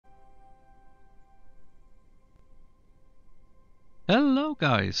Hello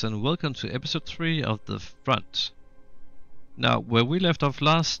guys and welcome to episode 3 of Thefront. Now where we left off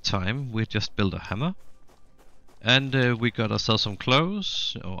last time we just built a hammer and we got ourselves some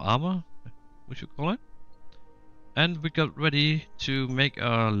clothes or armor we should call it, and we got ready to make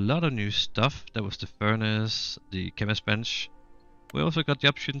a lot of new stuff. There was the furnace, the chemist bench. We also got the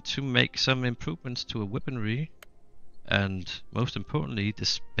option to make some improvements to a weaponry and most importantly the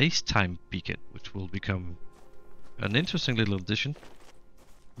space-time beacon, which will become an interesting little addition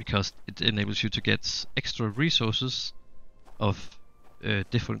because it enables you to get extra resources of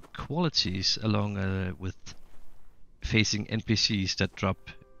different qualities along with facing NPCs that drop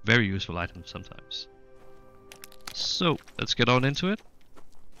very useful items sometimes. So let's get on into it.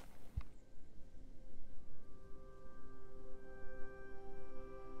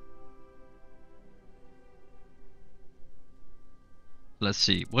 Let's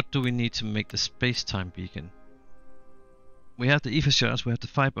see, what do we need to make the space-time beacon? We have the ether shards, we have the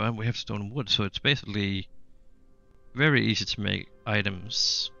fiber, and we have stone and wood, so it's basically very easy to make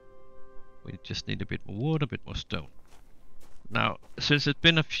items. We just need a bit more wood, a bit more stone. Now, since it's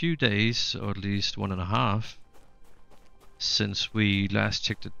been a few days, or at least 1.5, since we last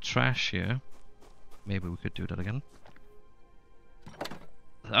checked the trash here, maybe we could do that again.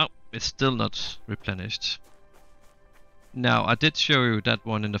 Oh, it's still not replenished. Now, I did show you that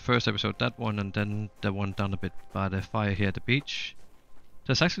one in the first episode, that one, and then the one down a bit by the fire here at the beach.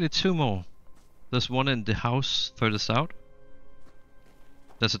 There's actually 2 more. There's one in the house furthest out.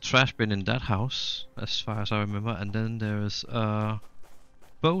 There's a trash bin in that house, as far as I remember, and then there's a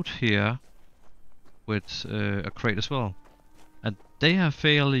boat here with a crate as well. And they have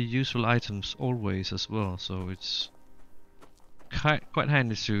fairly useful items always as well, so it's quite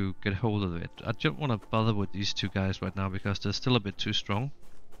handy to get hold of it. I don't want to bother with these 2 guys right now because they're still a bit too strong.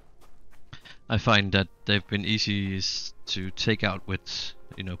 I find that they've been easy to take out with,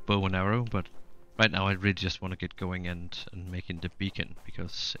 you know, bow and arrow, but right now I really just want to get going and making the beacon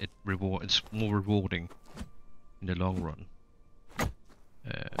because it's more rewarding in the long run.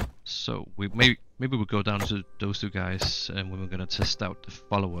 So maybe we'll go down to those 2 guys and we're gonna test out the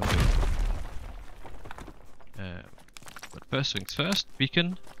follower. But first things first,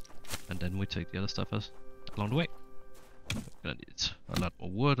 beacon, and then we take the other stuff along the way. We're gonna need a lot more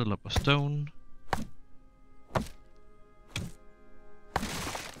wood, a lot more stone.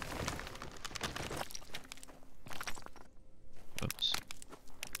 Oops.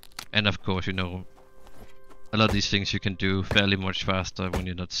 And of course, you know, a lot of these things you can do fairly much faster when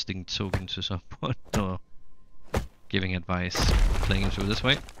you're not sting talking to someone or giving advice playing through this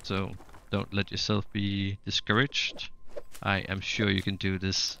way. So don't let yourself be discouraged. I am sure you can do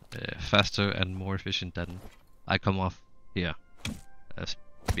this faster and more efficient than I come off here as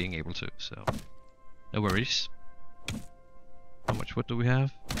being able to, so no worries. How much wood do we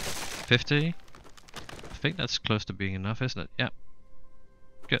have? 50? I think that's close to being enough, isn't it? Yeah.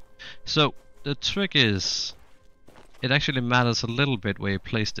 Good. So the trick is, it actually matters a little bit where you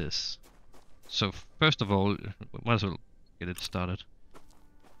place this. So first of all, we might as well get it started.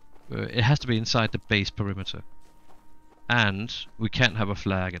 It has to be inside the base perimeter. And we can't have a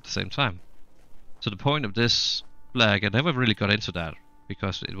flag at the same time. So the point of this flag, I never really got into that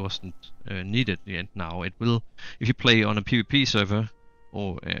because it wasn't needed yet. Now it will, if you play on a PvP server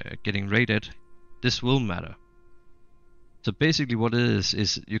or getting raided, this will matter. So basically what it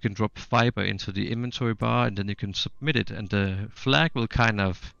is you can drop fiber into the inventory bar and then you can submit it and the flag will kind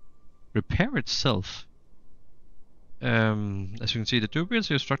of repair itself. As you can see, the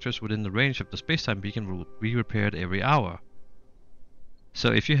durability of structures within the range of the space-time beacon will be repaired every hour.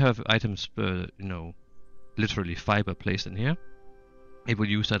 So if you have items, you know, literally fiber placed in here, it will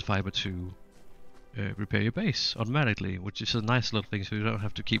use that fiber to repair your base automatically, which is a nice little thing so you don't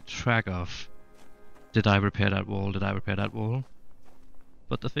have to keep track of, did I repair that wall, did I repair that wall?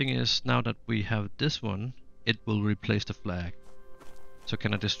 But the thing is, now that we have this one, it will replace the flag. So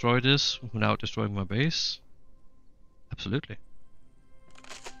can I destroy this without destroying my base? Absolutely.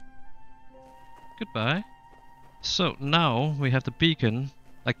 Goodbye. So now we have the beacon.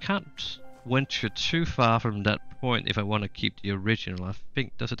 I can't venture too far from that point if I want to keep the original. I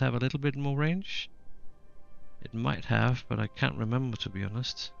think, does it have a little bit more range? It might have, but I can't remember to be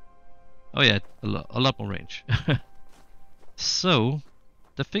honest. Oh yeah, a lot more range. So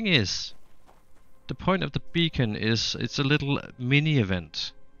the thing is, the point of the beacon is it's a little mini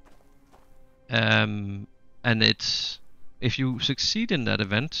event. And it's, if you succeed in that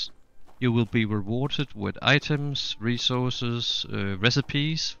event, you will be rewarded with items, resources,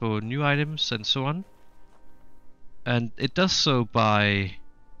 recipes for new items and so on. And it does so by,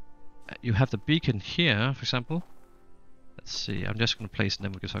 you have the beacon here, for example, Let's see. I'm just gonna place and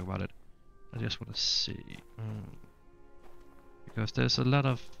then we can talk about it. I just want to see. Because there's a lot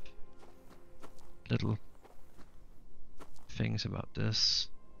of little things about this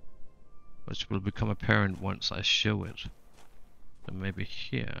which will become apparent once I show it. So maybe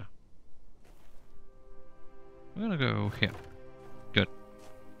here. I'm gonna go here. Good.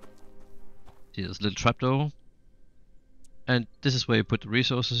 See this little trapdoor. And this is where you put the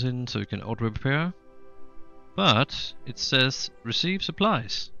resources in so you can auto repair. But it says receive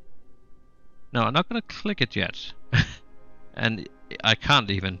supplies. Now I'm not gonna click it yet. And I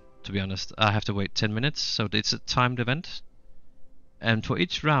can't even, to be honest. I have to wait 10 minutes, so it's a timed event. And for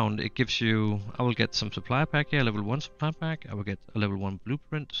each round it gives you, I will get some supply pack here, level 1 supply pack, I will get a level 1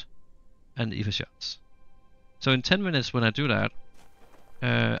 blueprint and EVA shots. So in 10 minutes when I do that,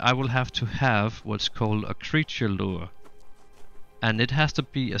 I will have to have what's called a creature lure. And it has to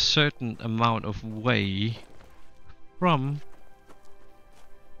be a certain amount of way from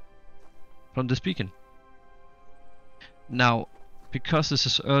this beacon. Now, because this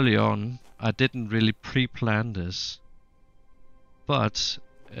is early on, I didn't really pre-plan this. But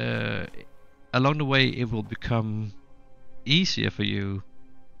along the way it will become easier for you.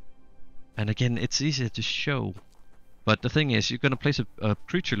 And again, it's easier to show. But the thing is, you're going to place a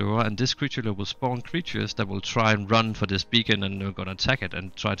creature lure, and this creature lure will spawn creatures that will try and run for this beacon, and they're going to attack it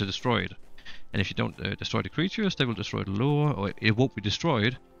and try to destroy it. And if you don't destroy the creatures, they will destroy the lure, or it won't be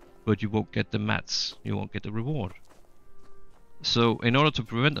destroyed, but you won't get the mats, you won't get the reward. So in order to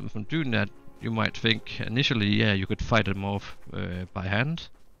prevent them from doing that, you might think initially, yeah, you could fight them off by hand.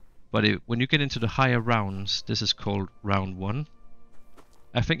 But when you get into the higher rounds, this is called round 1.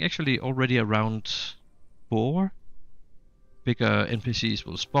 I think actually already around 4, bigger NPCs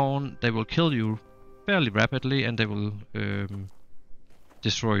will spawn, they will kill you fairly rapidly, and they will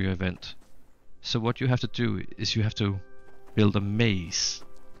destroy your event. So what you have to do is you have to build a maze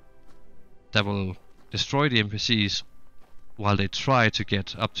that will destroy the NPCs while they try to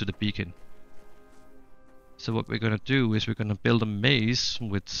get up to the beacon. So what we're gonna do is we're gonna build a maze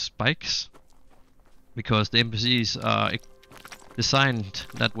with spikes, because the NPCs are designed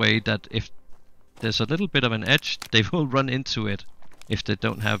that way that if there's a little bit of an edge, they will run into it if they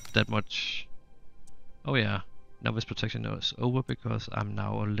don't have that much. Oh yeah, novice protection is over because I'm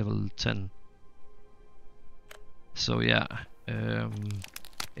now on level 10. So yeah,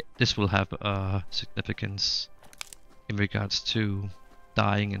 this will have a significance in regards to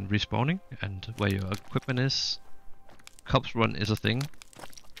dying and respawning and where your equipment is. Cops run is a thing.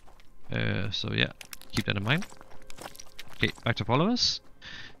 So yeah, keep that in mind. Okay, back to followers.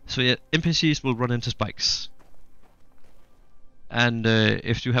 So yeah, NPCs will run into spikes. And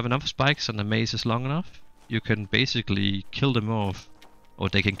if you have enough spikes and the maze is long enough, you can basically kill them off, or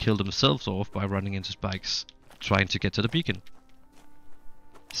they can kill themselves off by running into spikes, trying to get to the beacon.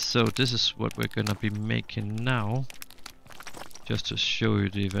 So this is what we're gonna be making now, just to show you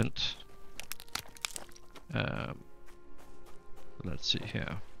the event. Let's see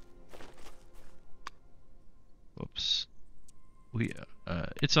here. Whoops.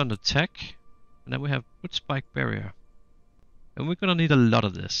 It's on the tech, and then we have wood spike barrier, and we're gonna need a lot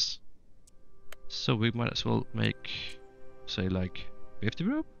of this. So we might as well make, say, like 50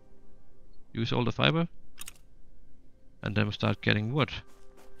 rope. Use all the fiber, and then we start getting wood.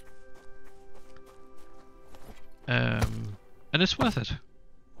 And it's worth it.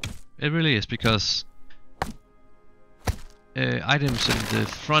 It really is, because items in the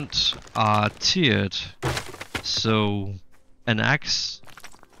front are tiered. So an axe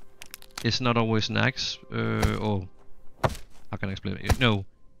is not always an axe, or how can I explain it? No,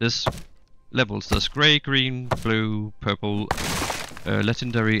 there's levels. There's grey, green, blue, purple,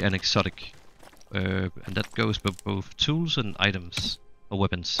 legendary, and exotic, and that goes for both tools and items or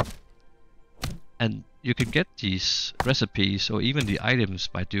weapons. And you can get these recipes or even the items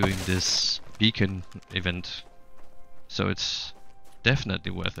by doing this beacon event, so it's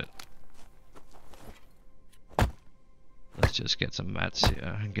definitely worth it. Let's just get some mats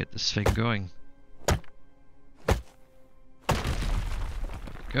here and get this thing going. There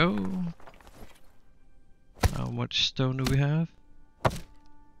we go. How much stone do we have?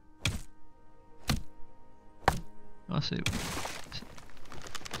 I'll see.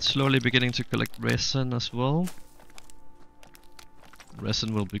 Slowly beginning to collect resin as well.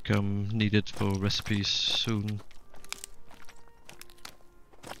 Resin will become needed for recipes soon.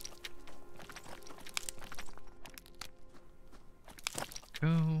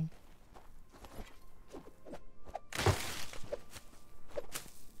 Go.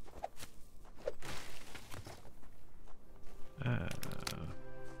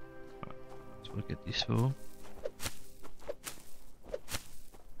 So we'll get these four.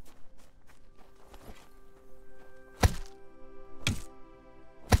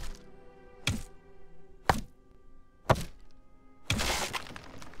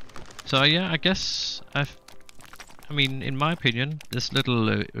 So yeah, I guess I mean, in my opinion, this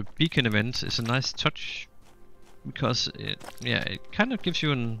little beacon event is a nice touch because it kind of gives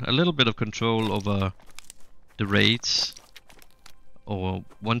you a little bit of control over the raids, or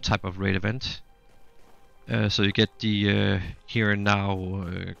one type of raid event. So you get the here and now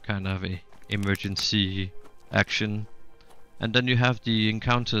kind of a emergency action, and then you have the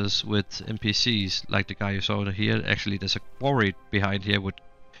encounters with NPCs like the guy you saw here. Actually, there's a quarry behind here with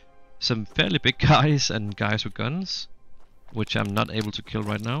some fairly big guys and guys with guns, which I'm not able to kill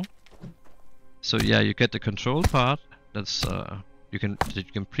right now. So yeah, you get the control part. That's you can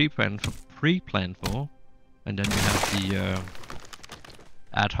pre-plan for, and then you have the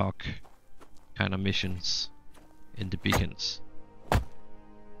ad hoc kind of missions in the beacons.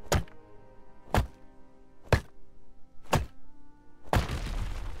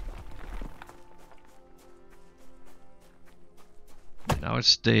 Now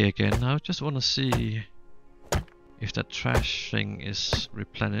it's day again. I just want to see if that trash thing is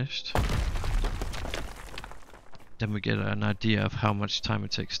replenished. Then we get an idea of how much time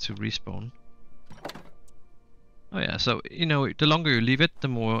it takes to respawn. Oh yeah, so you know, the longer you leave it, the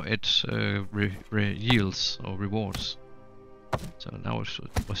more it yields or rewards. So now it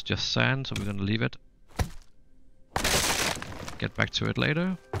was just sand, so we're gonna leave it. Get back to it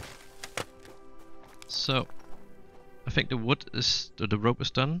later. So I think the wood is, the rope is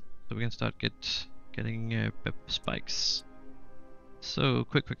done, so we can start getting spikes. So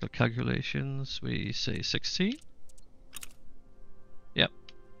quick calculations. We say 16. Yep.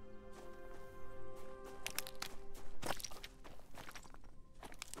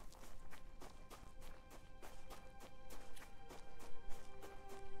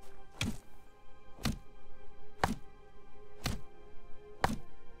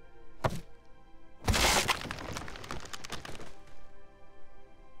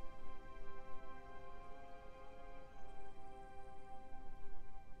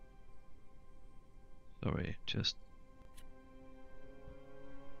 Sorry, just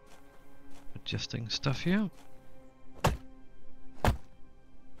adjusting stuff here.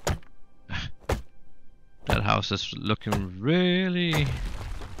 That house is looking really...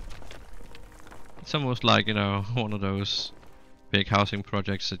 It's almost like, you know, one of those big housing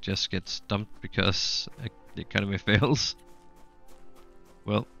projects that just gets dumped because the economy fails.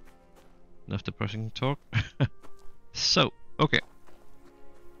 Well, enough depressing talk. So, okay.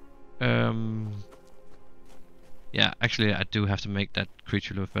 Yeah, actually I do have to make that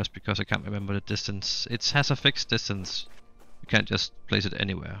creature lure first because I can't remember the distance. It has a fixed distance. You can't just place it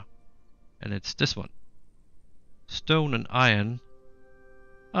anywhere. And it's this one. Stone and iron.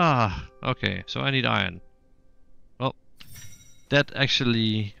 Ah, okay, so I need iron. Well, that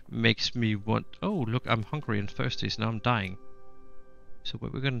actually makes me want... Oh, look, I'm hungry and thirsty, so now I'm dying. So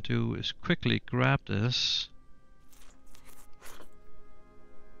what we're gonna do is quickly grab this.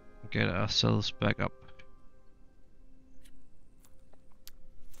 Get ourselves back up.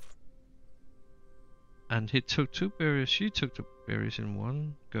 And he took 2 berries, she took 2 berries in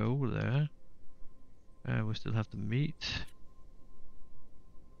one go there. We still have the meat.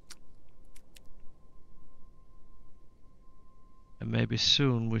 And maybe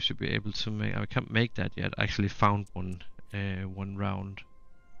soon we should be able to make... I can't make that yet. I actually found one round.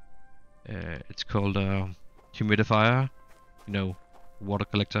 It's called a humidifier. You know, water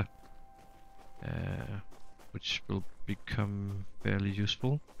collector. Which will become fairly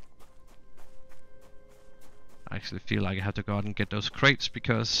useful. I actually feel like I have to go out and get those crates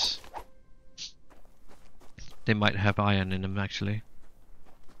because they might have iron in them actually.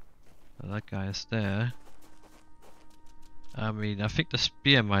 That guy is there. I mean, I think the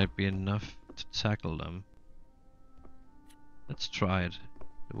spear might be enough to tackle them. Let's try it.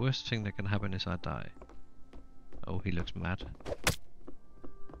 The worst thing that can happen is I die. Oh, he looks mad.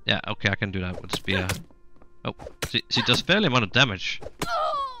 Yeah, okay, I can do that with spear. Oh, she does fairly amount of damage.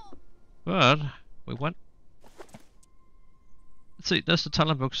 But we want... Let's see, there's the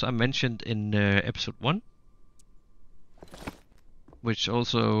talent books I mentioned in episode 1, which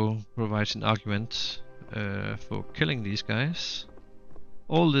also provides an argument for killing these guys.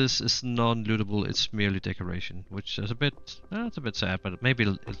 All this is non-lootable, it's merely decoration, which is a bit, it's a bit sad, but maybe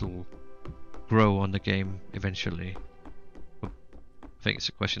it'll grow on the game eventually. I think it's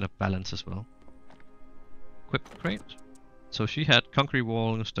a question of balance as well. Equip crate. So she had concrete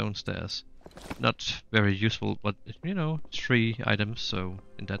wall and stone stairs. Not very useful, but you know, 3 items, so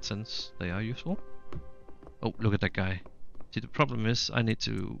in that sense they are useful. Oh, look at that guy. See, the problem is I need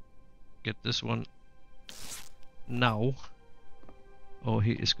to get this one now, or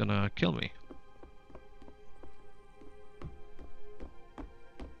he is gonna kill me.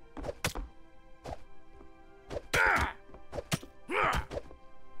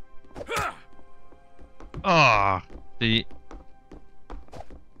 The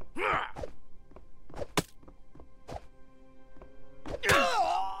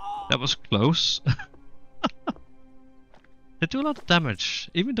that was close. They do a lot of damage,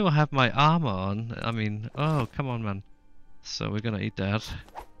 even though I have my armor on. I mean, oh, come on, man. So we're gonna eat that.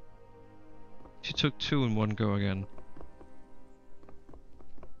 She took 2 in one go again.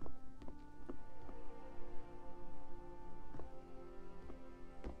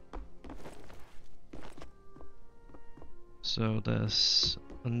 So there's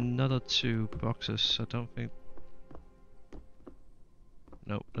another 2 boxes. I don't think...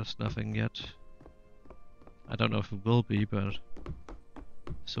 Nope, there's nothing yet. I don't know if it will be, but...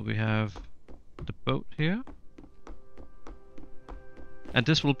 So we have the boat here. And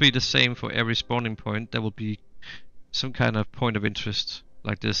this will be the same for every spawning point. There will be some kind of point of interest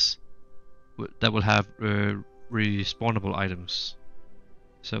like this that will have respawnable items.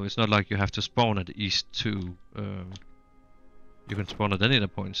 So it's not like you have to spawn at East 2. You can spawn at any other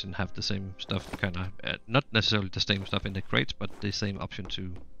points and have the same stuff, kind of, not necessarily the same stuff in the crates, but the same option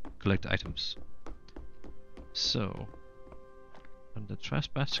to collect items. So, and the trash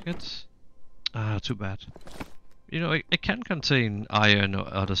basket, too bad. You know, it can contain iron or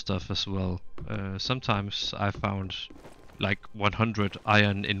other stuff as well. Sometimes I found like 100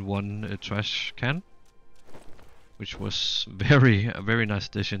 iron in one trash can, which was a very nice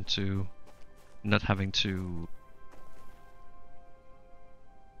addition to not having to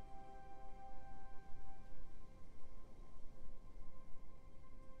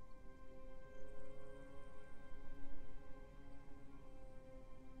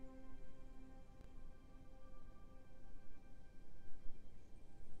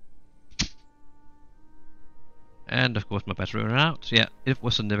And of course my battery ran out. Yeah, it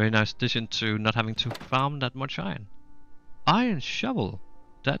was a very nice addition to not having to farm that much iron. Iron shovel!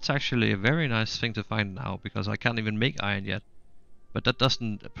 That's actually a very nice thing to find now, because I can't even make iron yet. But that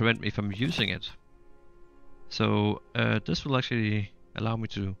doesn't prevent me from using it. So this will actually allow me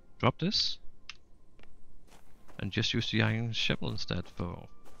to drop this and just use the iron shovel instead for,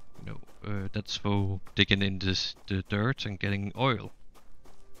 you know, that's for digging in the dirt and getting oil.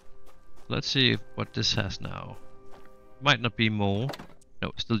 Let's see what this has now. Might not be more.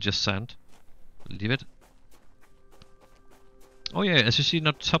 No, still just sand. Leave it. Oh yeah, as you see in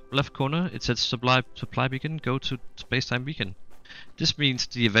the top left corner, it says supply beacon, go to space-time beacon. This means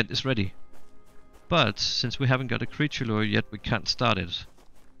the event is ready. But since we haven't got a creature lure yet, we can't start it.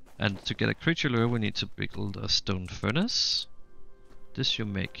 And to get a creature lure, we need to build a stone furnace. This you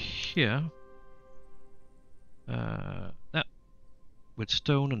make here. With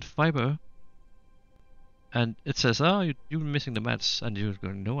stone and fiber. And it says, oh, you're missing the mats, and you're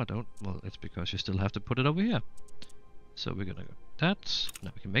going, no I don't. Well, it's because you still have to put it over here. So we're gonna go that,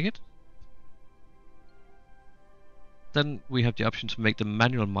 now we can make it. Then we have the option to make the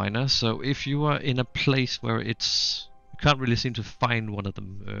manual miner, so if you are in a place where you can't really seem to find one of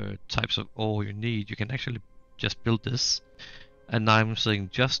the types of ore you need, you can actually just build this. And I'm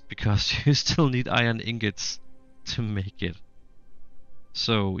saying just because you still need iron ingots to make it.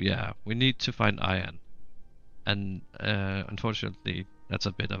 So yeah, we need to find iron. And unfortunately, that's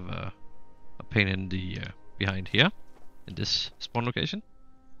a bit of a pain in the behind here, in this spawn location.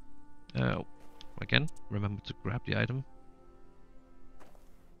 Again, remember to grab the item,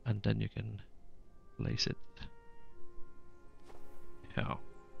 and then you can place it. Yeah,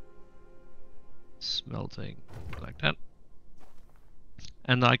 smelting like that.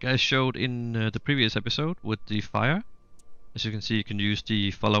 And like I showed in the previous episode with the fire, as you can see, you can use the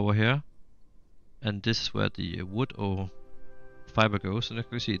follower here. And this is where the wood or fiber goes, and you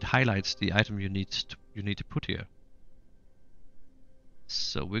can see it highlights the item you need to put here.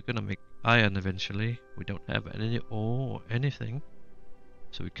 So we're gonna make iron eventually. We don't have any ore or anything,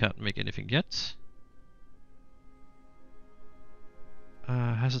 so we can't make anything yet.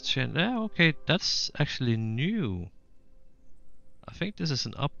 Has it changed? Yeah, okay, that's actually new. I think this is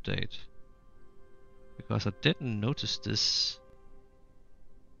an update, because I didn't notice this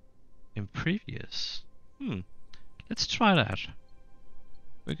in previous. Let's try that.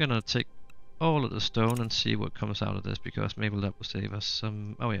 We're gonna take all of the stone and see what comes out of this, because maybe that will save us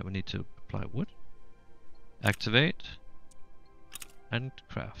some. Oh yeah, we need to apply wood, activate, and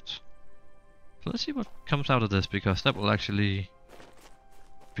craft. So let's see what comes out of this, because that will actually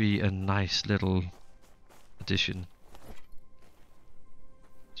be a nice little addition.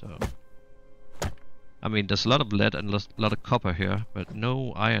 So I mean, there's a lot of lead and a lot of copper here, but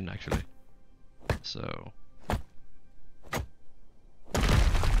no iron actually. So,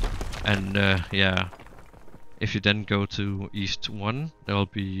 and yeah, If you then go to East 1, there will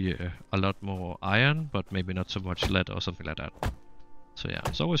be a lot more iron, but maybe not so much lead or something like that. So yeah,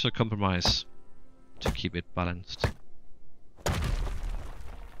 it's always a compromise to keep it balanced.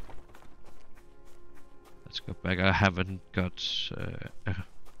 Let's go back. I haven't got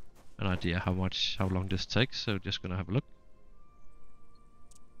an idea how long this takes, so just gonna have a look.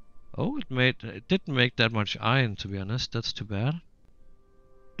 Oh, it didn't make that much iron, to be honest. That's too bad.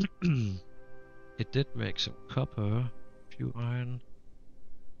 It did make some copper, few iron.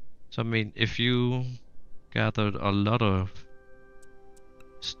 So I mean, if you gathered a lot of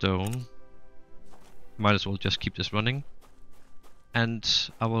stone, might as well just keep this running. And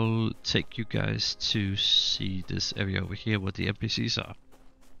I will take you guys to see this area over here where the NPCs are,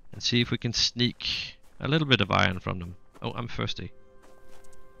 and see if we can sneak a little bit of iron from them. Oh, I'm thirsty.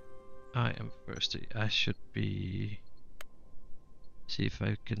 I am thirsty. I should be... See if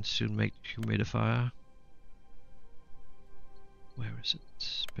I can soon make humidifier. Where is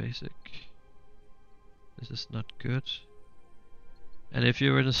it? Basic. This is not good. And if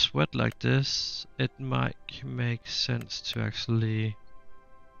you're in a sweat like this, it might make sense to actually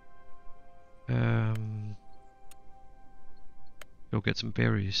go get some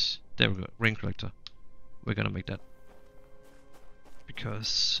berries. There we go, rain collector. We're gonna make that,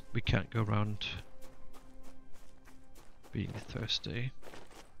 because we can't go around being thirsty.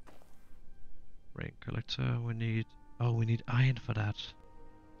 Rain collector, we need... Oh, we need iron for that.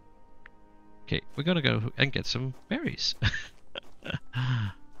 Okay, we're gonna go and get some berries.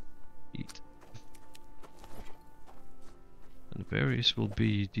 Eat. And the berries will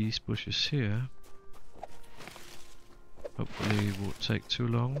be these bushes here. Hopefully it won't take too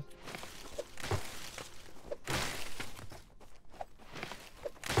long.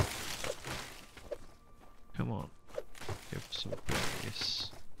 Come on, give some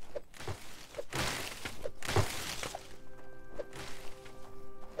berries.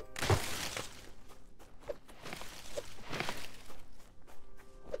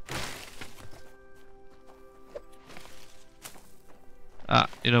 Ah,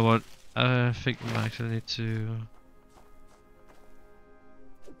 you know what? I think we might actually need to...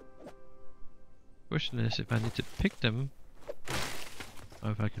 Question is if I need to pick them,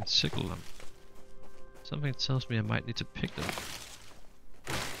 or if I can sickle them. Something tells me I might need to pick them.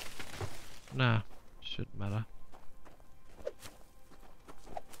 Nah, shouldn't matter.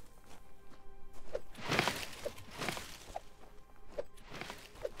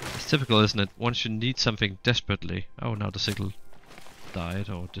 It's typical, isn't it? Once you need something desperately... Oh, now the sickle died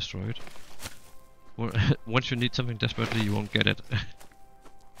or destroyed. Once you need something desperately, you won't get it.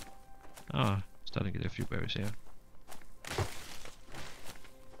 Ah, starting to get a few berries here.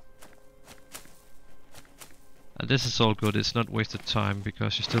 And this is all good, it's not wasted time,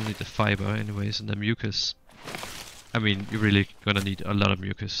 because you still need the fiber anyways, and the mucus. I mean, you're really gonna need a lot of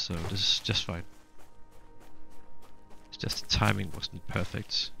mucus, so this is just fine. It's just the timing wasn't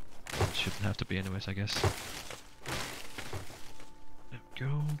perfect. It shouldn't have to be anyways, I guess.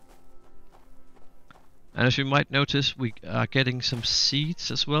 Go. And as you might notice, we are getting some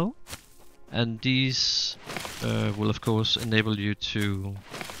seeds as well, and these will of course enable you to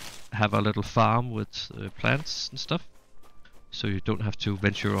have a little farm with plants and stuff, so you don't have to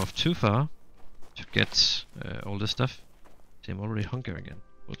venture off too far to get all this stuff. See, I'm already hungry again.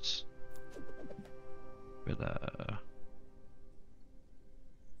 Whoops. Better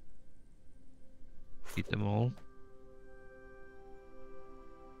eat them all.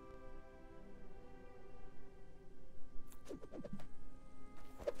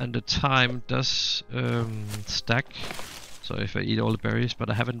 And the time does stack, so if I eat all the berries, but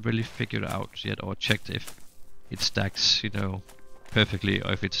I haven't really figured out yet or checked if it stacks, you know, perfectly,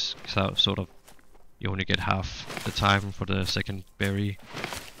 or if it's sort of you only get half the time for the second berry.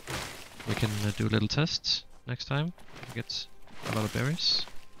 We can do a little test next time. Get a lot of berries.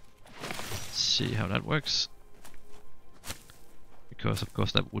 Let's see how that works. Because of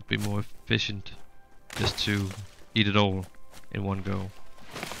course that would be more efficient just to eat it all in one go.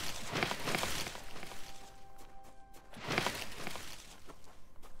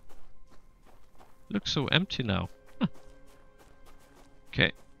 Looks so empty now.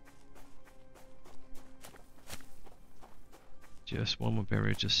 Okay. Just one more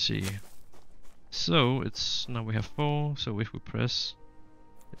berry, just see. So it's now we have 4, so if we press,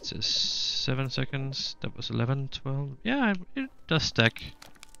 it says 7 seconds, that was 11, 12. Yeah, it does stack.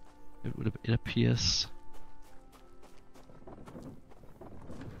 It appears.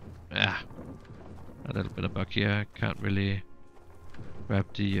 Yeah. A little bit of bug here, can't really grab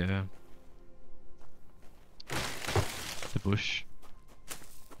the bush.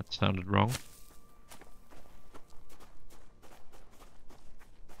 That sounded wrong.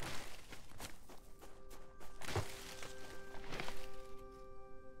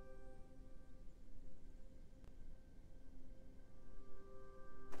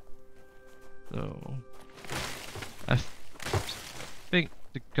 So I think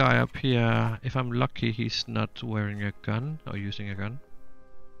the guy up here, if I'm lucky, he's not wearing a gun or using a gun.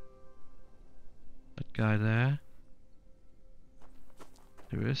 That guy there.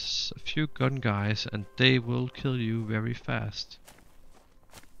 There is a few gun guys and they will kill you very fast.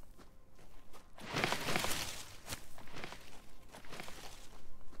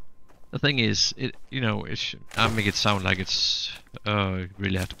 The thing is, I make it sound like it's, you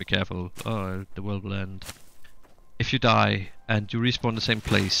really have to be careful, the world will end. If you die and you respawn the same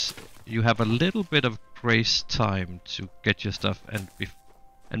place, you have a little bit of grace time to get your stuff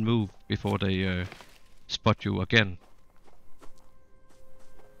and move before they spot you again.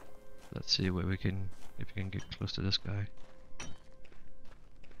 Let's see where if we can get close to this guy.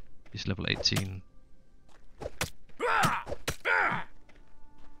 He's level 18.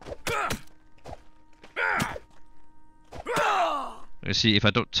 You see, if I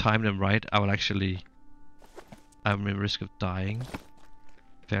don't time them right, I'm in risk of dying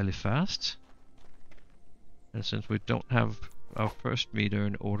fairly fast. And since we don't have our first meter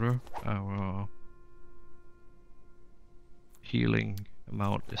in order, our healing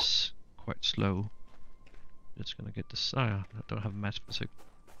amount is quite slow. Just gonna get this. I don't have match physics.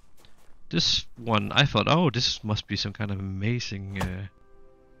 This one, I thought, oh, this must be some kind of amazing.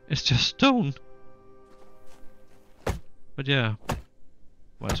 It's just stone. But yeah,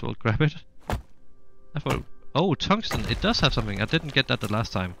 might as well grab it. I thought, oh, tungsten. It does have something. I didn't get that the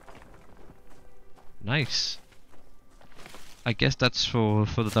last time. Nice. I guess that's for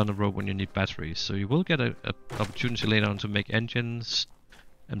further down the road when you need batteries. So you will get a opportunity later on to make engines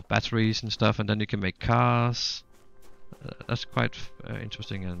and batteries and stuff, and then you can make cars. That's quite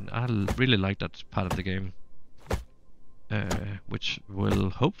interesting, and I really like that part of the game, which will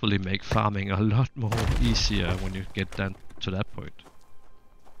hopefully make farming a lot more easier when you get down to that point.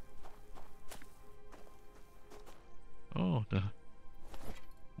 Oh, the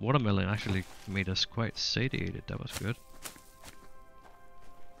watermelon actually made us quite satiated. That was good.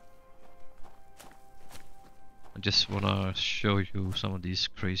 I just wanna show you some of these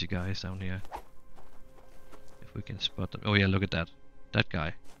crazy guys down here. If we can spot them. Oh yeah, look at that. That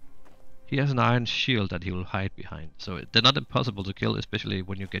guy. He has an iron shield that he will hide behind. So they're not impossible to kill, especially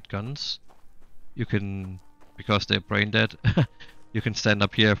when you get guns. You can, because they're brain dead, you can stand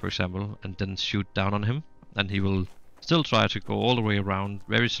up here, for example, and then shoot down on him. And he will still try to go all the way around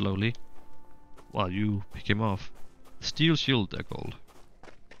very slowly while you pick him off. Steel shield, they're called.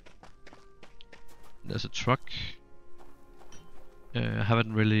 There's a truck. I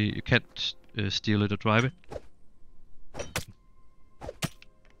haven't really. You can't steal it or drive it.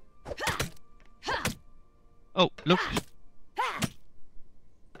 Oh, look!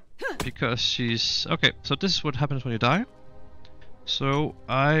 Because she's okay. So this is what happens when you die. So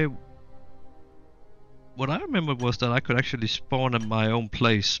what I remember was that I could actually spawn at my own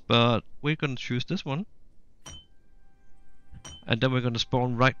place, but we're gonna choose this one. And then we're gonna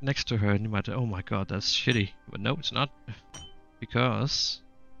spawn right next to her, and you might say, oh my god, that's shitty. But no, it's not. Because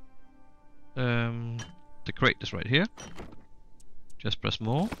the crate is right here. Just press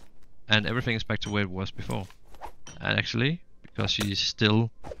more, and everything is back to where it was before. And actually, because she's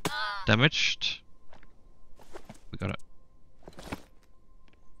still damaged, we gotta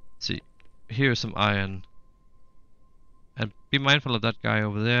see. Here's some iron. And be mindful of that guy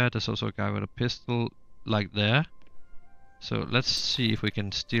over there. There's also a guy with a pistol, like there. So let's see if we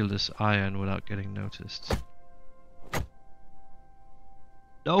can steal this iron without getting noticed.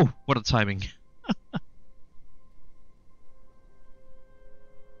 No! What a timing!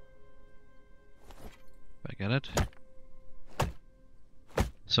 I get it.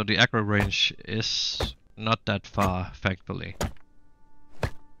 So the aggro range is not that far, thankfully.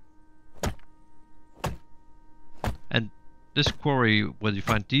 And this quarry, where you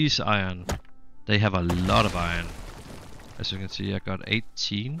find these iron, they have a lot of iron. As you can see, I got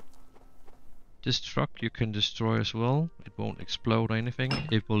 18. This truck you can destroy as well. It won't explode or anything.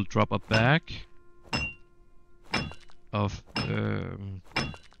 It will drop a bag of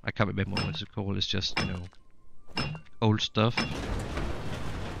I can't remember what it's called. It's just, you know, old stuff.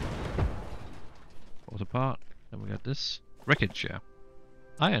 Falls apart. Then we got this wreckage. Yeah,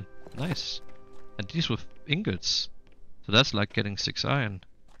 iron. Nice. And these were ingots. So that's like getting 6 iron.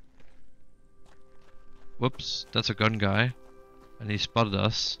 Whoops, that's a gun guy, and he spotted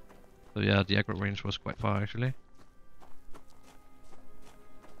us. So yeah, the aggro range was quite far actually.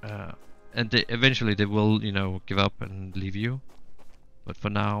 And eventually they will, you know, give up and leave you. But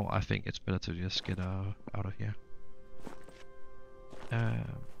for now, I think it's better to just get out of here.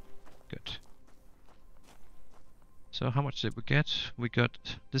 Good. So how much did we get? We got,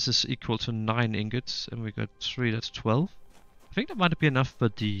 this is equal to 9 ingots, and we got 3, that's 12. I think that might be enough for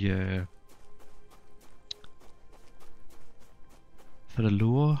the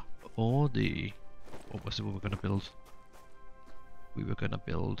lure, or the, what was it we were gonna build? We were gonna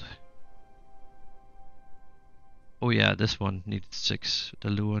build, oh yeah, this one needs 6, the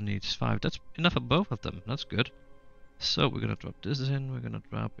lure needs 5. That's enough for both of them, that's good. So we're gonna drop this in, we're gonna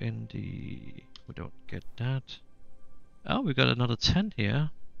drop in the, we don't get that. Oh, we got another 10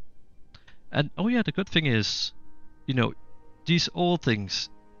 here. And oh yeah, the good thing is, you know, these all things,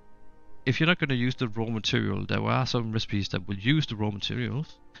 if you're not going to use the raw material, there are some recipes that will use the raw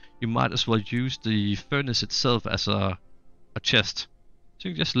materials. You might as well use the furnace itself as a chest. So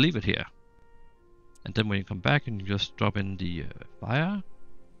you can just leave it here. And then when you come back and you just drop in the fire,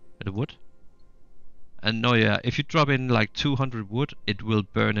 the wood. And no, yeah, if you drop in like 200 wood, it will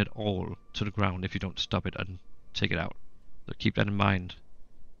burn it all to the ground if you don't stop it and take it out. So keep that in mind.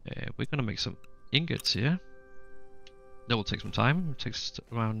 We're gonna make some ingots here. That will take some time. It takes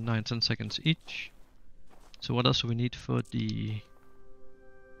around 9-10 seconds each. So what else do we need for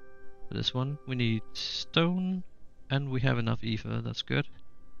this one? We need stone, and we have enough ether. That's good.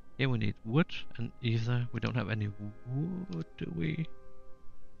 Here we need wood and ether. We don't have any wood, do we?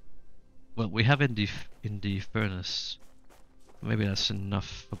 Well, we have in the furnace. Maybe that's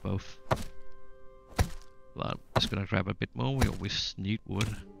enough for both. But I'm just gonna grab a bit more. We always need wood.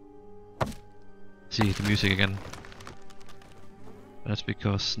 See the music again. That's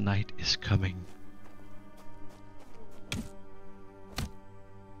because night is coming.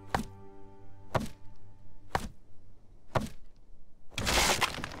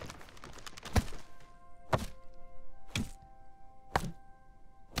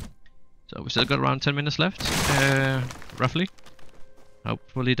 So we still got around 10 minutes left, roughly.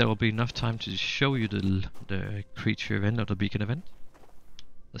 Hopefully there will be enough time to show you the creature event or the beacon event.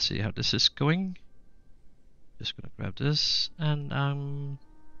 Let's see how this is going. Just gonna grab this, and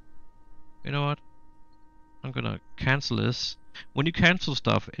you know what? I'm gonna cancel this. When you cancel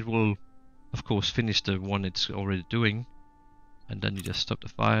stuff, it will, of course, finish the one it's already doing, and then you just stop the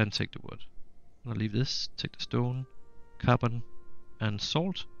fire and take the wood. I'm gonna leave this, take the stone, carbon, and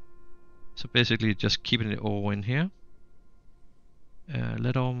salt. So basically, just keeping it all in here.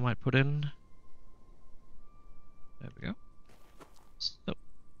 Lead ore might put in. There we go. So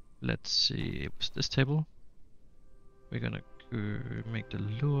let's see. It was this table. We're gonna make the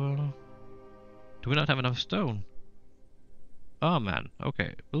lure. Do we not have enough stone? Oh man,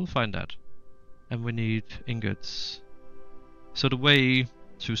 okay, we'll find that. And we need ingots. So the way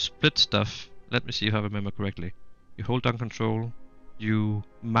to split stuff, let me see if I remember correctly. You hold down control, you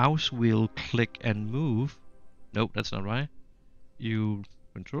mouse wheel click and move. Nope, that's not right. You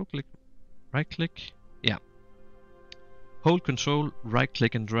control click, right click, yeah. Hold control, right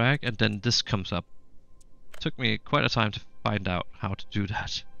click and drag, and then this comes up. Took me quite a time to find out how to do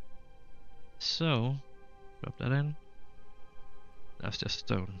that. So, drop that in. That's just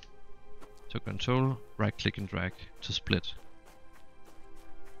stone. So control, right click and drag to split.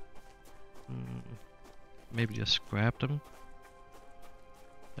 Maybe just grab them.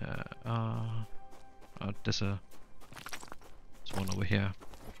 There's one over here.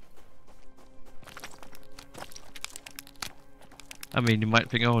 I mean, you might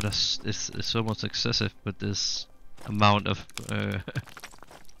think, oh, this is almost excessive, but this amount of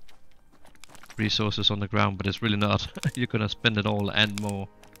resources on the ground, but it's really not. You're gonna spend it all and more.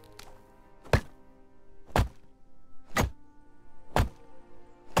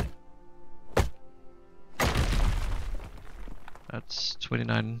 That's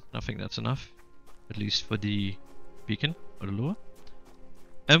 29. I think that's enough, at least for the beacon or the lure.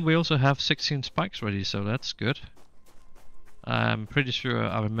 And we also have 16 spikes ready, so that's good. I'm pretty sure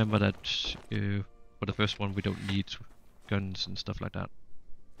I remember that for the first one we don't need guns and stuff like that,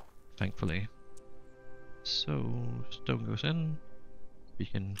 thankfully. So stone goes in,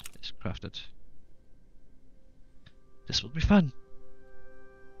 beacon is crafted. This will be fun.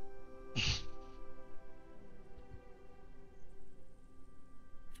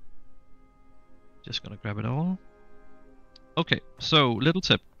 Just gonna grab it all. Okay, so little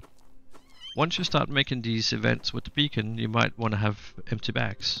tip. Once you start making these events with the beacon, you might want to have empty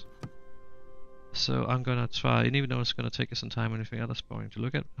bags. So I'm gonna try, and even though it's gonna take us some time and anything else boring to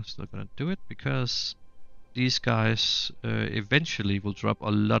look at, I'm still gonna do it because these guys eventually will drop a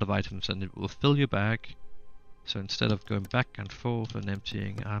lot of items and it will fill your bag. So instead of going back and forth and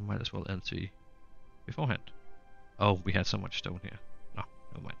emptying, I might as well empty beforehand. Oh, we had so much stone here. No,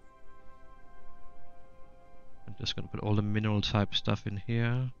 never mind. I'm just gonna put all the mineral type stuff in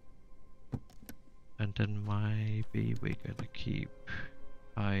here. And then maybe we're gonna keep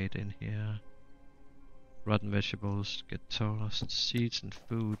hide in here. Rotten vegetables get tossed, seeds and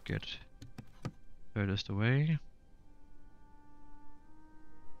food get furthest away.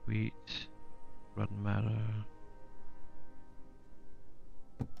 Wheat, rotten matter.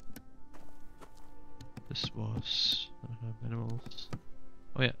 This was minerals.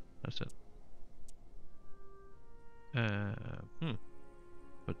 Oh yeah, that's it.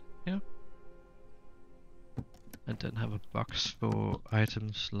 But yeah. And then have a box for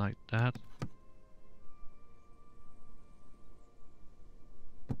items like that.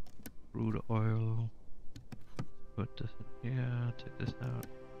 Crude oil. Put this in here, take this out.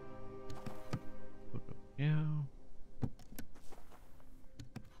 Put it here.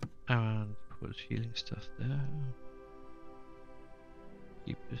 And put healing stuff there.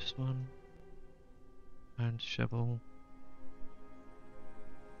 Keep this one. And shovel.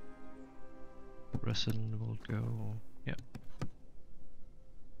 Resin will go, yeah.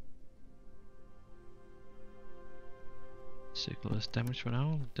 Sickle is damaged for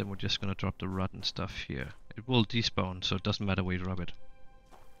now, then we're just gonna drop the rotten stuff here. It will despawn, so it doesn't matter where you drop it.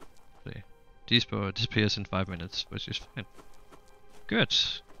 See, disappears in 5 minutes, which is fine. Good,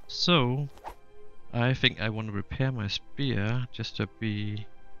 so I think I want to repair my spear just to be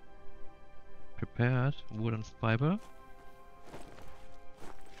prepared. Wood and fiber.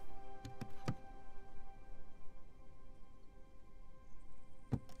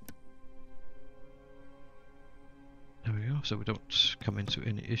 There we go, so we don't come into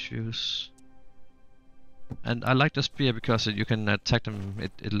any issues. And I like the spear because you can attack them,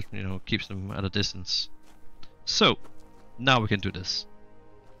 it you know, keeps them at a distance. So, now we can do this.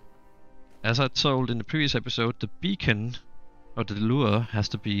 As I told in the previous episode, the beacon, or the lure, has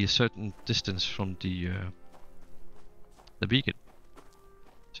to be a certain distance from the beacon.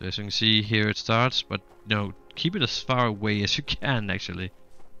 So as you can see here it starts, but you know, keep it as far away as you can actually.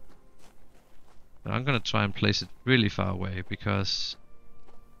 But I'm gonna try and place it really far away because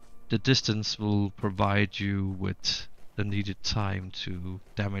the distance will provide you with the needed time to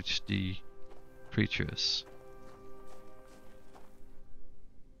damage the creatures.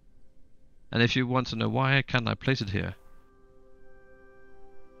 And if you want to know why can't I place it here?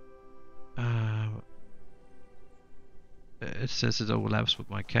 It says it overlaps with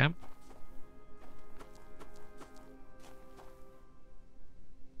my camp.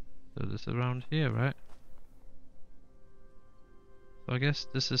 So this is around here, right? So I guess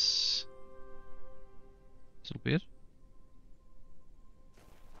this will be it.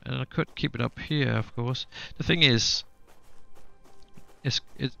 And I could keep it up here, of course. The thing is,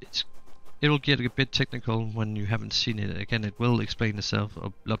 it'll get a bit technical when you haven't seen it. Again, it will explain itself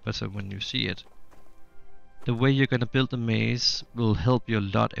a lot better when you see it. The way you're gonna build the maze will help you a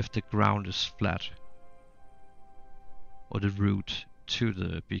lot if the ground is flat. Or the route to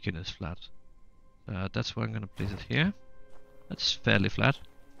the beacon is flat. That's why I'm gonna place it here. That's fairly flat.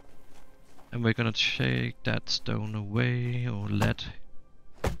 And we're gonna take that stone away, or lead.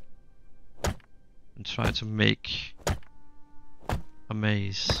 And try to make a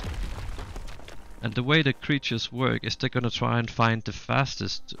maze. And the way the creatures work is they're gonna try and find the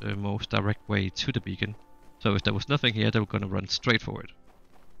fastest, most direct way to the beacon. So if there was nothing here, they were gonna run straight for it.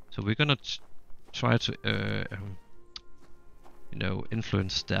 So we're gonna try to, you know,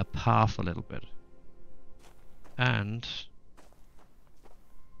 influence their path a little bit. And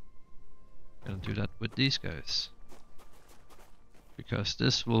I'm gonna do that with these guys. Because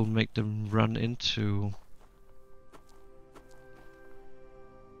this will make them run into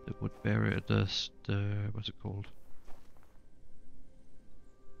the wood barrier, the what's it called?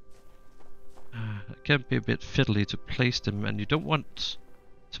 It can be a bit fiddly to place them, and you don't want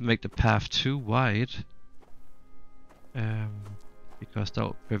to make the path too wide, because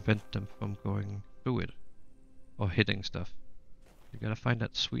that'll prevent them from going through it or hitting stuff. You gotta find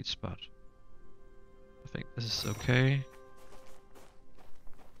that sweet spot. I think this is okay.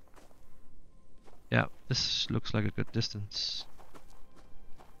 Yeah, this looks like a good distance.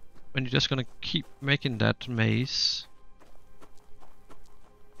 And you're just gonna keep making that maze.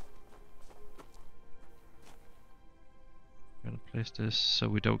 I'm gonna place this so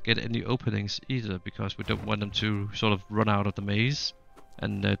we don't get any openings either, because we don't want them to sort of run out of the maze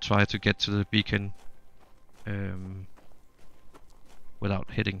and try to get to the beacon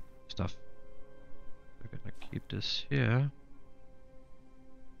without hitting stuff. We're gonna keep this here.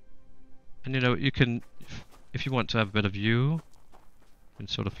 And you know, you can, if you want to have a better view, you can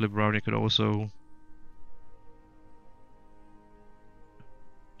sort of flip around. You could also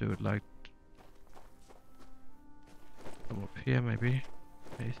do it like, come up here maybe.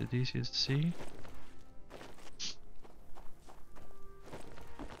 Is it easiest to see?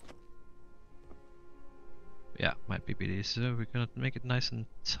 Yeah, might be a bit easier. We're gonna make it nice and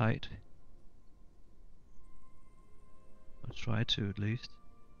tight. I'll try to at least.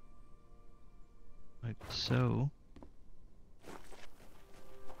 Like so.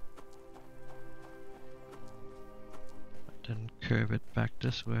 Then curve it back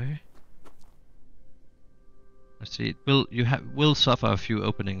this way. Let's see, it will suffer a few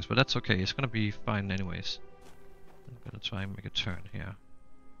openings, but that's okay. It's gonna be fine anyways. I'm gonna try and make a turn here.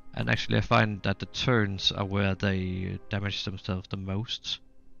 And actually I find that the turns are where they damage themselves the most.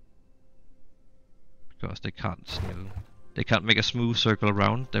 Because they can't make a smooth circle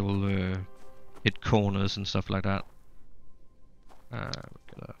around. They will hit corners and stuff like that. We're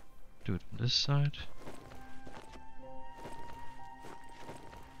gonna do it on this side.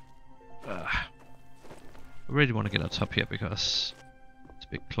 I really want to get on top here because it's a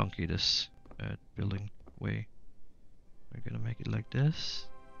bit clunky, this building way. We're gonna make it like this.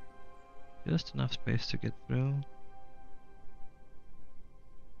 Just enough space to get through.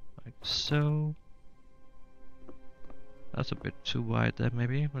 Like so. That's a bit too wide there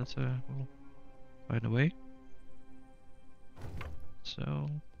maybe, but we'll find a way. So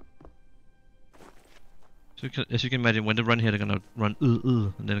as you can imagine, when they run here, they're gonna run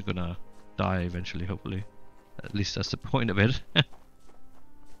and then they're gonna die eventually, hopefully. At least that's the point of it.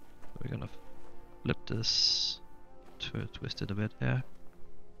 We're gonna flip this, twist it a bit here.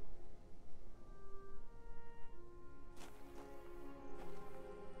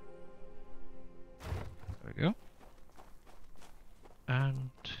 There we go. And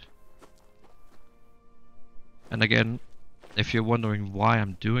again, if you're wondering why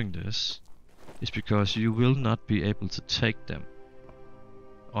I'm doing this, it's because you will not be able to take them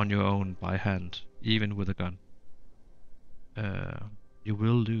on your own by hand, even with a gun. You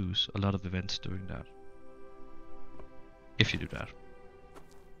will lose a lot of events doing that, if you do that.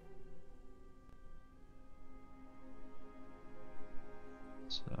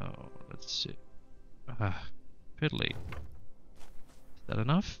 So let's see. Piddly. Is that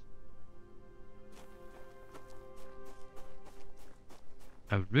enough?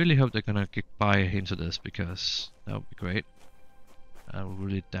 I really hope they're gonna get by into this, because that would be great. That will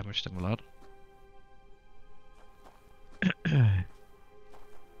really damage them a lot.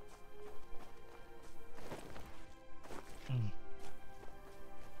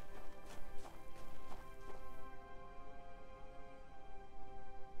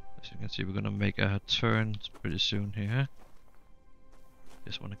 As you can see, we're gonna make a turn pretty soon here.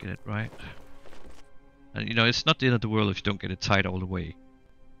 Just want to get it right. And you know, it's not the end of the world if you don't get it tight all the way.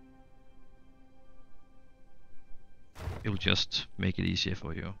 It will just make it easier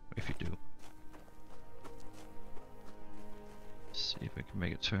for you if you do. Let's see if we can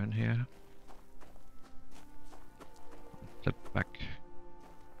make a turn here. Flip back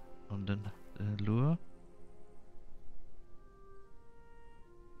on the lure.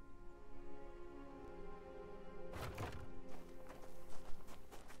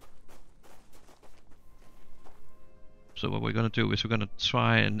 So what we're going to do is we're going to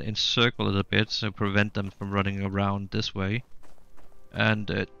try and encircle it a bit to prevent them from running around this way. And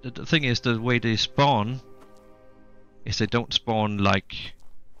the thing is, the way they spawn is they don't spawn like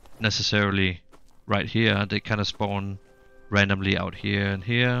necessarily right here. They kind of spawn randomly out here and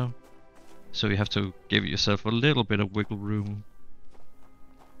here. So you have to give yourself a little bit of wiggle room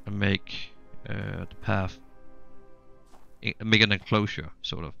and make the path, make an enclosure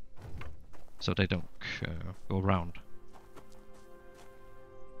sort of, so they don't go around.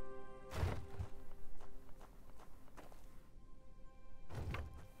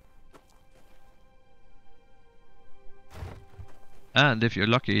 And if you're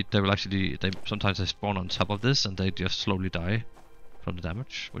lucky, they will actually, sometimes they spawn on top of this and they just slowly die from the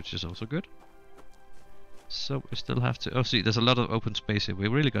damage, which is also good. So we still have to, oh see, there's a lot of open space here. We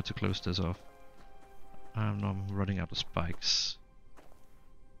really got to close this off. I'm running out of spikes.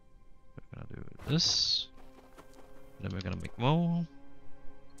 We're gonna do this. Then we're gonna make more.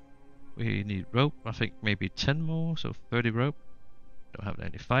 We need rope, I think maybe 10 more, so 30 rope. Don't have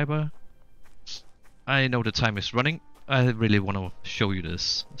any fiber. I know the time is running. I really want to show you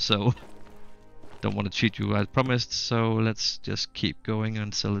this, so don't want to cheat you as promised, so let's just keep going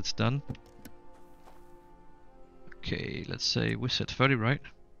until it's done. Okay, let's say we said 30, right?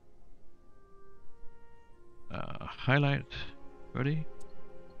 Highlight 30.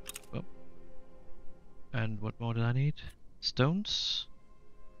 Oh. And what more do I need? Stones.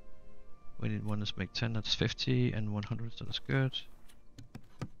 We need one to make 10, that's 50, and 100, so that's good.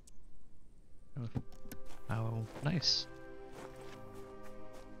 Oh, nice.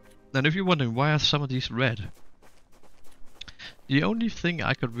 And if you're wondering why are some of these red, the only thing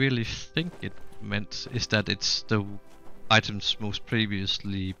I could really think it meant is that it's the items most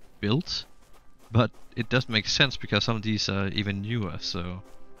previously built, but it does make sense because some of these are even newer, so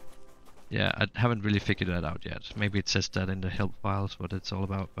yeah, I haven't really figured that out yet. Maybe it says that in the help files what it's all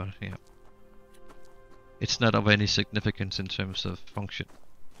about, but yeah. It's not of any significance in terms of function,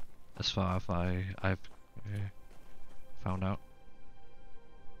 as far as I've found out.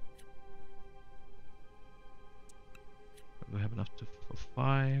 We have enough for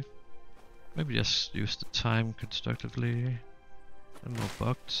 5. Maybe just use the time constructively. And more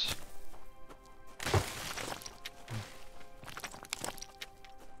bugs.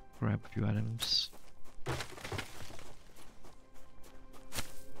 Grab a few items.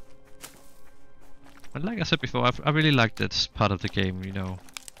 And like I said before, I really like this part of the game, you know.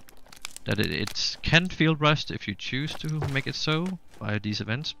 That it can feel rushed if you choose to make it so by these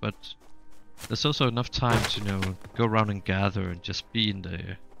events, but there's also enough time to, you know, go around and gather and just be in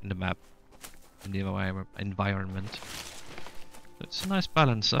the map, in the environment. So it's a nice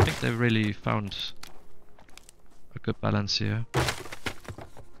balance. I think they really found a good balance here.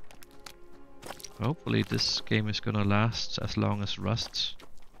 Hopefully this game is gonna last as long as Rust,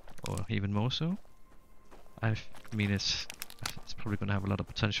 or even more so. I mean, it's probably gonna have a lot of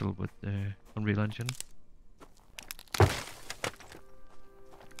potential with the Unreal Engine.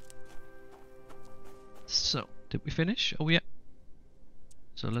 So, did we finish? Oh yeah.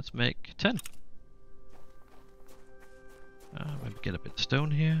 So let's make 10. Maybe get a bit of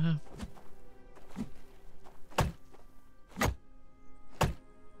stone here.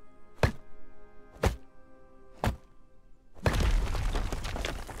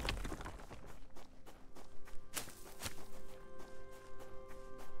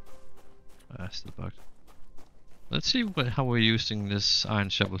 Still bugged. Let's see how we're using this iron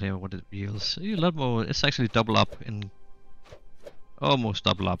shovel here, what it yields. A lot more. It's actually double up in, almost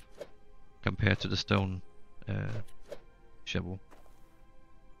double up compared to the stone shovel.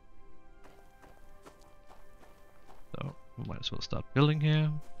 So we might as well start building here.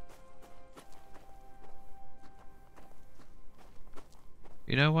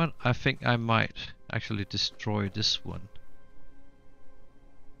 You know what? I think I might actually destroy this one.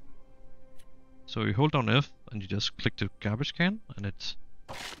 So you hold down F and you just click the garbage can and it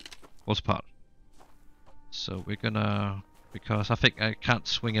falls apart. So we're gonna, because I think I can't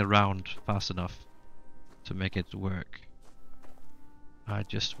swing around fast enough to make it work. I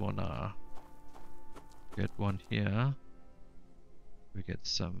just wanna get one here. We get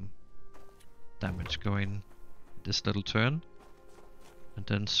some damage going this little turn. And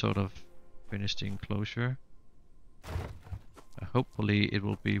then sort of finish the enclosure. Hopefully it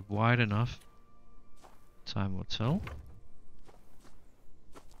will be wide enough. Time will tell.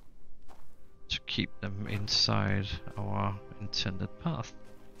 To keep them inside our intended path.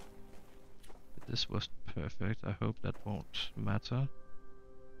 This was perfect. I hope that won't matter.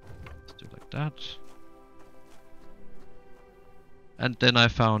 Let's do it like that. And then I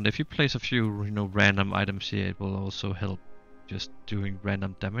found if you place a few, you know, random items here, it will also help just doing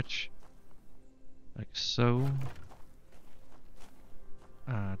random damage. Like so.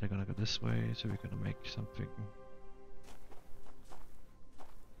 They're gonna go this way, so we're gonna make something.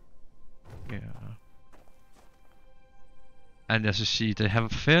 Yeah. And as you see, they have a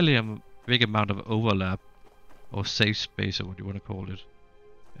fairly big amount of overlap, or safe space, or what you want to call it,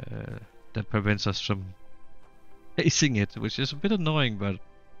 that prevents us from facing it, which is a bit annoying, but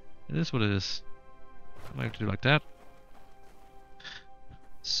it is what it is. I might do like that.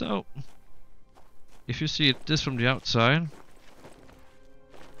 So, if you see this from the outside,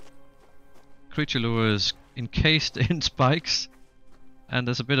 creature lure is encased in spikes, and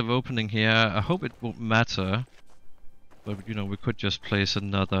there's a bit of opening here. I hope it won't matter, but you know, we could just place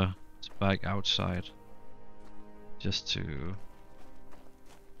another spike outside just to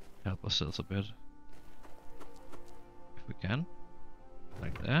help ourselves a bit, if we can,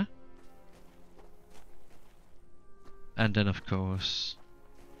 like there. And then of course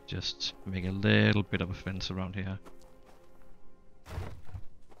just make a little bit of a fence around here.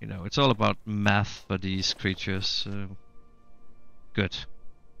 You know, it's all about math for these creatures. Good.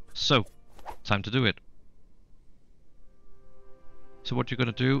 So, time to do it. So what you're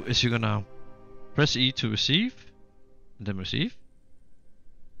gonna do is you're gonna press E to receive, and then receive.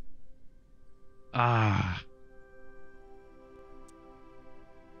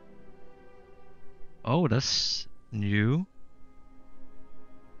 Oh, that's new.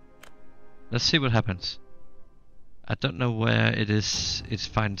 Let's see what happens. I don't know where it is. It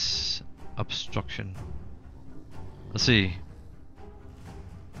finds obstruction. Let's see.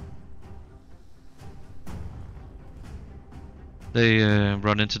 They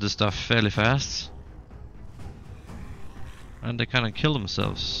run into the stuff fairly fast. And they kind of kill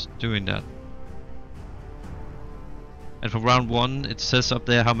themselves doing that. And for round 1, it says up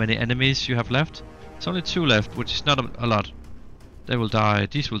there how many enemies you have left. It's only 2 left, which is not a lot. They will die,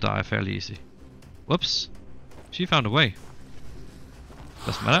 these will die fairly easy. Whoops. She found a way.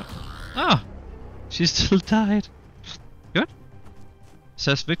 Doesn't matter. Ah! She still died. Good.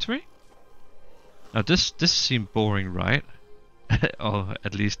 Says victory. Now this seemed boring, right? Or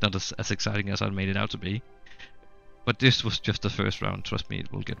at least not as exciting as I made it out to be. But this was just the first round, trust me,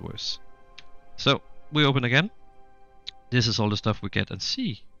 it will get worse. So, we open again. This is all the stuff we get, and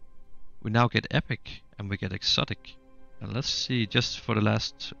see. We now get epic, and we get exotic. And let's see, just for the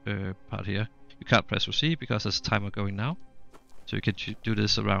last part here. You can't press C because there's a timer going now. So you can do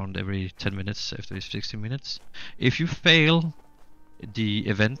this around every 10 minutes after 16 minutes. If you fail the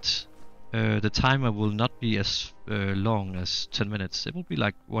event, the timer will not be as long as 10 minutes. It will be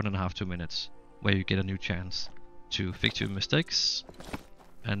like 1.5 to 2 minutes, where you get a new chance to fix your mistakes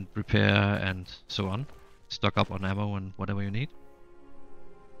and repair and so on. Stock up on ammo and whatever you need.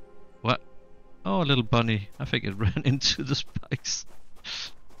 What? Oh, a little bunny. I think it ran into the spikes.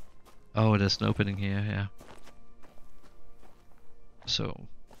 Oh, there's an opening here, yeah. So,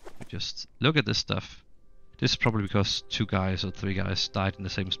 we just look at this stuff. This is probably because 2 guys or 3 guys died in the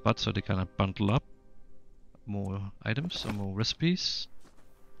same spot, so they kind of bundle up more items or more recipes.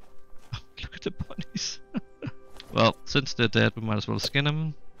 Oh, look at the bunnies. Well, since they're dead, we might as well skin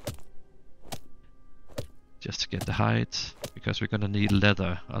them. Just to get the hide, because we're gonna need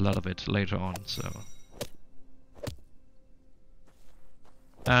leather, a lot of it, later on, so.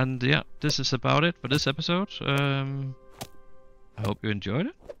 And yeah, this is about it for this episode. I hope you enjoyed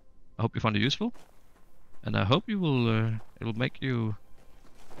it. I hope you found it useful. And I hope you will, it will make you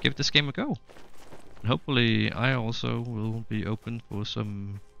give this game a go. And hopefully I also will be open for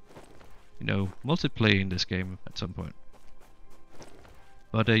some, you know, multiplayer in this game at some point.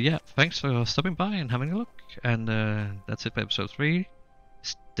 But yeah, thanks for stopping by and having a look. And that's it for episode 3.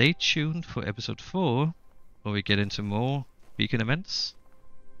 Stay tuned for episode 4, where we get into more beacon events.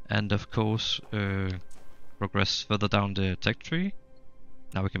 And of course, progress further down the tech tree.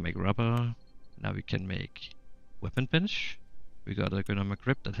 Now we can make rubber. Now we can make weapon bench. We got a ergonomic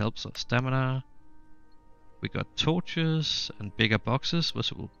grip that helps our stamina. We got torches and bigger boxes,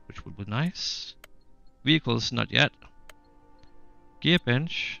 which will be nice. Vehicles, not yet. Gear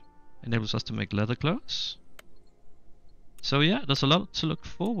bench enables us to make leather clothes. So yeah, there's a lot to look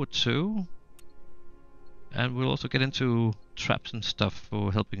forward to. And we'll also get into traps and stuff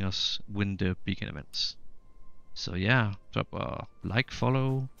for helping us win the beacon events. So yeah, drop a like,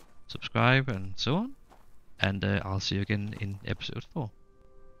 follow, subscribe and so on. And I'll see you again in episode 4.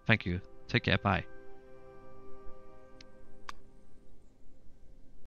 Thank you. Take care. Bye.